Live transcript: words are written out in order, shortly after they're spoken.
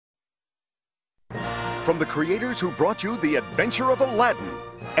From the creators who brought you The Adventure of Aladdin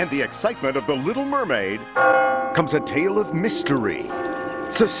and the excitement of The Little Mermaid comes a tale of mystery,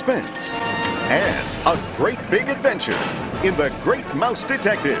 suspense, and a great big adventure in The Great Mouse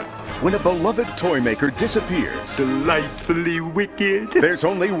Detective. When a beloved toy maker disappears, Delightfully wicked. there's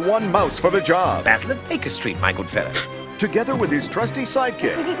only one mouse for the job. Basil at Baker Street, my good fellow. Together with his trusty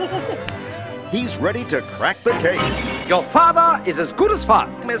sidekick, he's ready to crack the case. Your father is as good as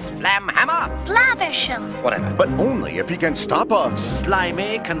father, Miss Flamhammer. Flavisham. Whatever. But only if he can stop a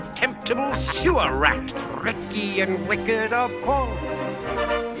Slimy, contemptible sewer rat. Tricky and wicked, of course.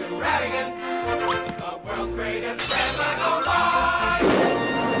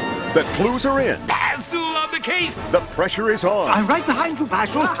 The clues are in, Basil on the case. the pressure is on, I'm right behind you,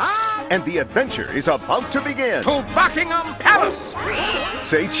 Basil. and the adventure is about to begin. To Buckingham Palace.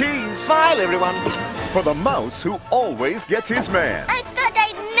 Say cheese Smile, everyone. for the mouse who always gets his man. I thought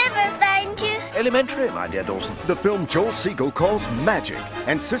I'd never find you. Elementary, my dear Dawson. The film Joel Siegel calls magic,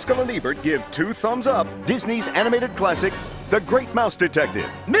 and Siskel and Ebert give 2 thumbs up. Disney's animated classic, The Great Mouse Detective.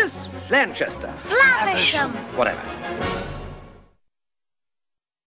 Miss Flanchester. Flavisham. Whatever.